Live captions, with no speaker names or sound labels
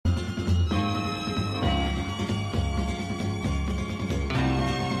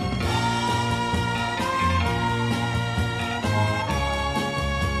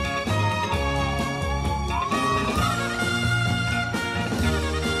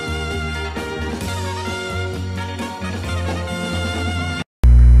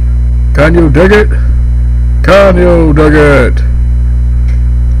Can you dig it? Can you dig it?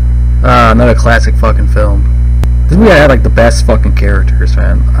 Another classic fucking film. This movie had like the best fucking characters,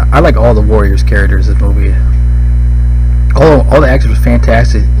 man. I like all the Warriors characters in this movie. All the actors were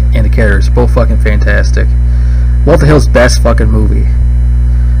fantastic, and the characters both fucking fantastic. Walter Hill's best fucking movie.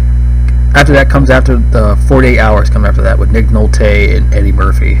 After that comes after the 48 Hours come after that with Nick Nolte and Eddie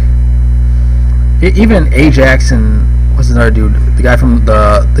Murphy. Even Ajax and what's another dude? The guy from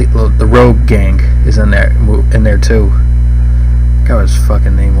the Rogue Gang is in there too. I forgot what his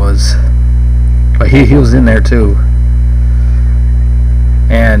fucking name was. But he was in there too.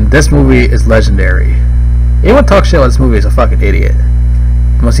 And this movie is legendary. Anyone talk shit about this movie is a fucking idiot.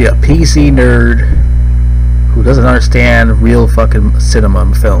 You must see a PC nerd who doesn't understand real fucking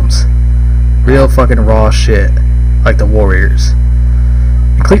cinema films. Real fucking raw shit. Like the Warriors.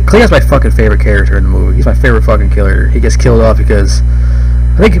 Cleo's my fucking favorite character in the movie. He's my favorite fucking killer. He gets killed off because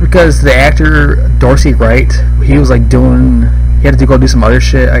I think because the actor Dorsey Wright, he was like doing, he had to go do some other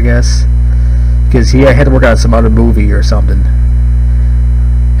shit, I guess, because he had to work on some other movie or something.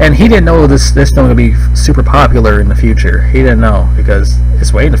 And he didn't know this film would be super popular in the future. He didn't know because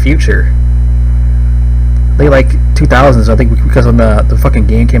it's way in the future. They like 2000s, I think, because when the fucking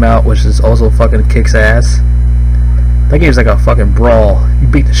game came out, which is also fucking kicks ass. That game's like a fucking brawl. You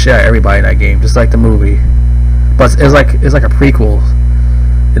beat the shit out of everybody in that game, just like the movie. But it's like a prequel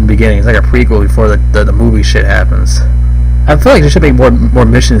in the beginning. It's like a prequel before the movie shit happens. I feel like there should be more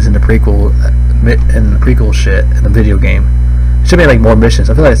missions in the prequel shit in the video game. It should be like more missions.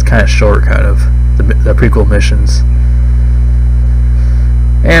 I feel like it's kind of short, kind of the prequel missions.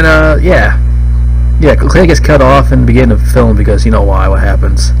 And yeah, Clay gets cut off in the beginning of the film because you know why? What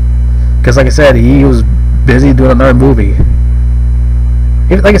happens? Because like I said, he was busy doing another movie.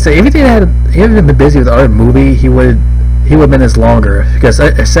 Like I said, if he hadn't been busy with another movie, he would have been this longer. Because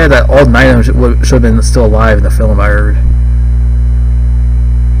I said that all 9 of them should have been still alive in the film. I heard.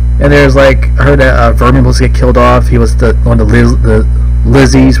 And there's like, I heard that Vermin was supposed to get killed off. He was one of the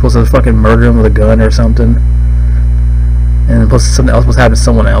Lizzie's supposed to fucking murder him with a gun or something. And something else was happening to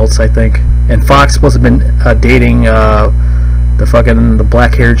someone else, I think. And Fox supposed to have been dating the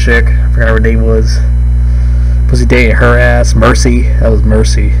black-haired chick. I forgot what her name was. Was he dating her ass? Mercy. That was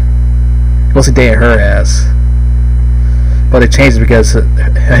Mercy. Was he dating her ass? But they changed it because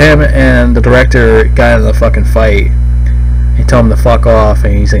him and the director got in a fucking fight. He told him to fuck off,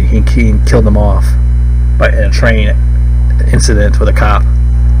 and he killed them off in a train incident with a cop.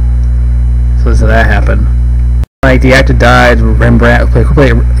 So that happened. Like the actor died. Rembrandt,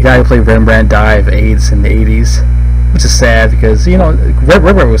 the guy who played Rembrandt, died of AIDS in the 80s, which is sad because you know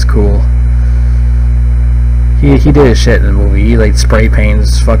Rembrandt was cool. He did his shit in the movie. He like spray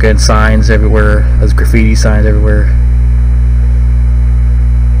paints fucking signs everywhere. There's graffiti signs everywhere.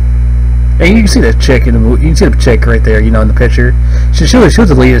 And you can see the chick in the movie. You can see the chick right there, you know, in the picture. She was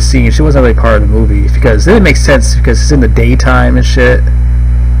the lead of the scene. She wasn't really part of the movie because it didn't make sense because it's in the daytime and shit.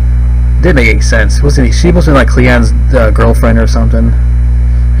 It didn't make any sense. She must have been like Cleon's girlfriend or something.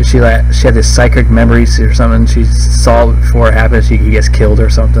 She had this psychic memories or something. She saw it before it happened. He gets killed or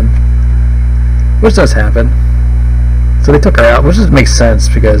something, which does happen. So they took her out, which just makes sense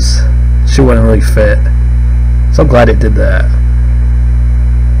because she wasn't really fit. So I'm glad they did that.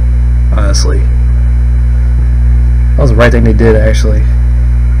 Honestly, that was the right thing they did, actually.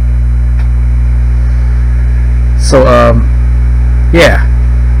 So yeah,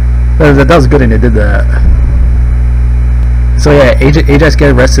 that was a good thing they did that. So yeah, Ajax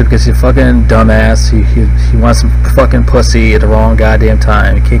get arrested because he's a fucking dumbass. He wants some fucking pussy at the wrong goddamn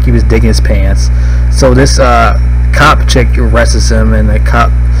time. He can't keep his dick in his pants. So this cop chick arrests him, and the cop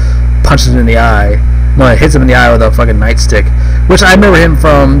punches him in the eye. No, it hits him in the eye with a fucking nightstick. Which I remember him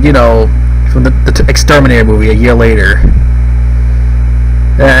from, you know, from the Exterminator movie a year later.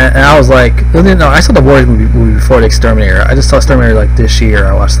 And I was like, no, I saw the Warriors movie before the Exterminator. I just saw Exterminator like this year.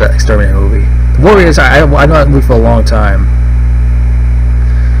 I watched that Exterminator movie. The Warriors, I know that movie for a long time.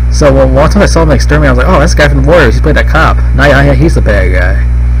 So one time I saw him in Exterminator, I was like, oh, that's the guy from the Warriors. He played that cop. Now he's the bad guy.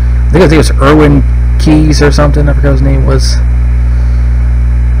 I think his name was Irwin Keyes or something. I forgot what his name was.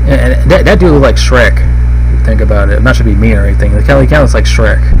 And that dude looked like Shrek. If you think about it. I'm not trying to be mean or anything. He kind of looks like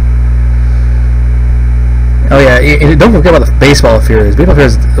Shrek. Oh yeah, and don't forget about the baseball Furies. Baseball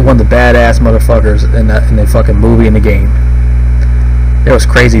Furies is one of the badass motherfuckers in the fucking movie and the game. It was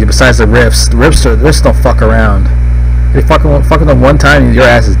crazy. Besides the riffs don't fuck around. They fuck with them one time and your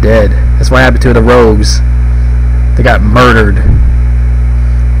ass is dead. That's what happened to the Rogues. They got murdered.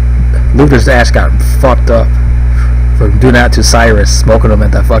 Luther's ass got fucked up for doing that to Cyrus, smoking him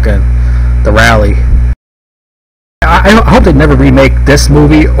at the rally. I hope they never remake this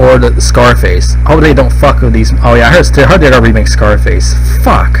movie or the Scarface. I hope they don't fuck with these. Oh yeah, I heard they're gonna remake Scarface.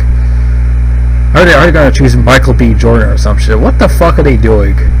 Fuck. I heard they're gonna choose Michael B. Jordan or some shit. What the fuck are they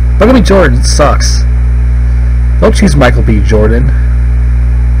doing? Michael B. Jordan sucks. Don't choose Michael B. Jordan.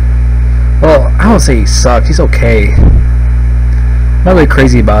 Well, I don't say he sucks. He's okay. Not really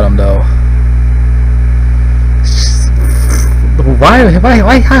crazy about him though.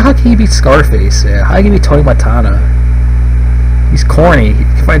 Why? How can he beat Scarface? Yeah, how can he beat Tony Montana? He's corny. You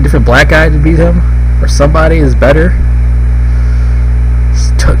can find a different black guy to beat him, or somebody is better.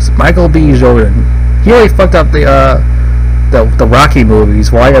 It's Michael B. Jordan. He already fucked up the Rocky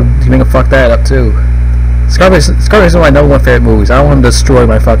movies. Why you make him fuck that up too? Scarface is one of my number one favorite movies. I don't want him to destroy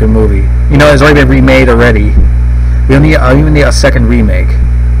my fucking movie. You know, it's already been remade already. We don't need, even need a second remake.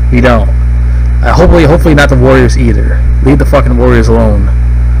 We don't. Hopefully not the Warriors either. Leave the fucking Warriors alone.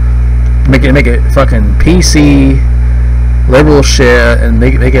 Make it fucking PC, liberal shit, and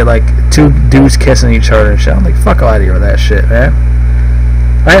make it like two dudes kissing each other and shit. I'm like, fuck out of here with that shit, man.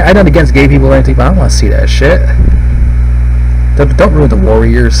 I not against gay people or anything, but I don't want to see that shit. Don't ruin the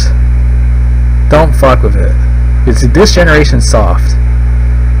Warriors. Don't fuck with it. Because this generation's soft.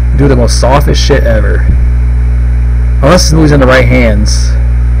 Do the most softest shit ever. Unless this movie's in the right hands,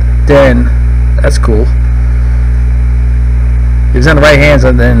 then that's cool. If it's in the right hands,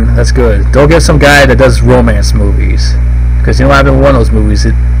 then that's good. Don't get some guy that does romance movies. Because you know what happened with one of those movies?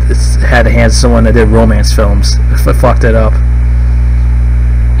 It's had the hands of someone that did romance films. It fucked it up.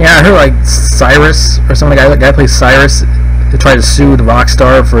 Yeah, I heard like Cyrus or something. The guy plays Cyrus. They tried to sue the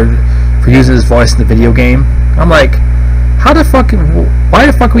Rockstar for using his voice in the video game. I'm like, why the fuck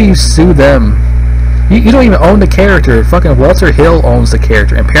would you sue them? You don't even own the character. Fucking Walter Hill owns the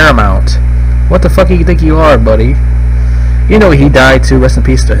character, and Paramount. What the fuck do you think you are, buddy? You know he died too. Rest in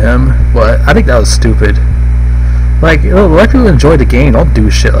peace to him. But I think that was stupid. Like, let people enjoy the game. Don't do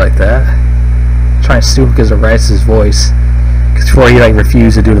shit like that. Try and sue him because of rights his voice. Because before he like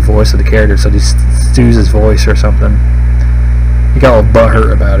refused to do the voice of the character, so he sues his voice or something. He got all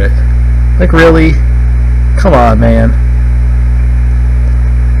butthurt about it. Like, really? Come on, man.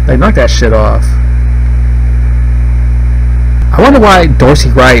 Like, knock that shit off. I wonder why Dorsey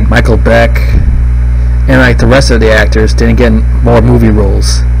Wright, Michael Beck, and like the rest of the actors didn't get more movie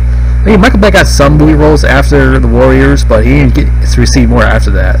roles. I mean, Michael Beck got some movie roles after the Warriors, but he didn't get to receive more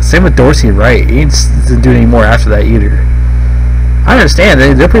after that. Same with Dorsey Wright. He didn't do any more after that either. I understand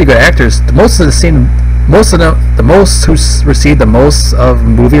they're pretty good actors. The most who received the most of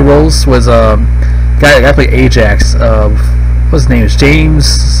movie roles was guy that played Ajax. What's his name? Is James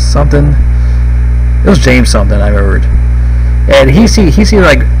something? It was James something I heard. And he seems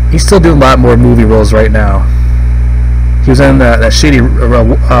like he's still doing a lot more movie roles right now. He was in that shitty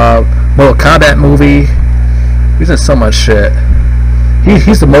Mortal Kombat movie. He's in so much shit.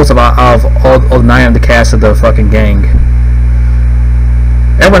 He's the most of all 9 of the cast of the fucking gang.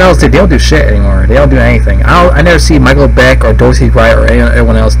 Everyone else, they don't do shit anymore. They don't do anything. I never see Michael Beck or Dorsey Wright or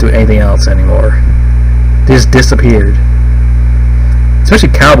anyone else do anything else anymore. They just disappeared. Especially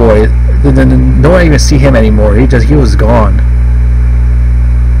Cowboy. No one even see him anymore. He was gone.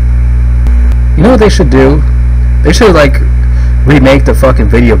 You know what they should do? They should like remake the fucking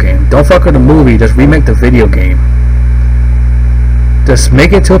video game. Don't fuck with the movie. Just remake the video game. Just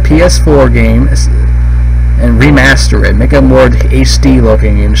make it to a PS4 game and remaster it. Make it more HD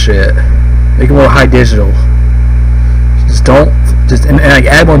looking and shit. Make it more high digital. And like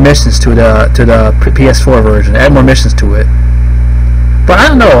add more missions to the PS4 version. Add more missions to it. But I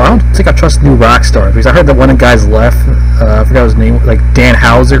don't know. I don't think I trust new Rockstar because I heard that one of the guys left. I forgot his name, like Dan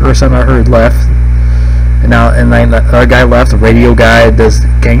Houser or something. I heard left, and then the other guy left. The radio guy does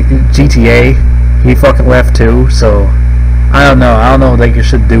GTA. He fucking left too. So I don't know. I don't know if they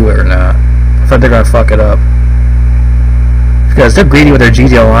should do it or not. I thought they're gonna fuck it up because they're greedy with their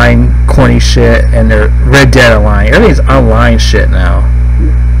GTA Online corny shit and their Red Dead Online. Everything's online shit now.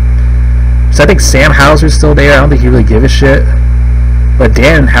 So I think Sam Houser's still there. I don't think he really gives a shit. But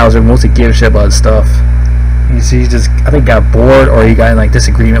Dan Houser mostly gives a shit about stuff. He just, I think, got bored or he got in like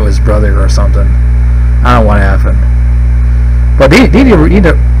disagreement with his brother or something. I don't know what happened. But they need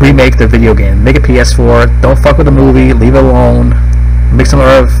to remake the video game. Make it PS4. Don't fuck with the movie. Leave it alone. Make some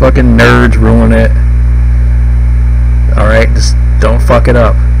other fucking nerds ruin it. Alright, just don't fuck it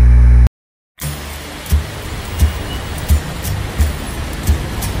up.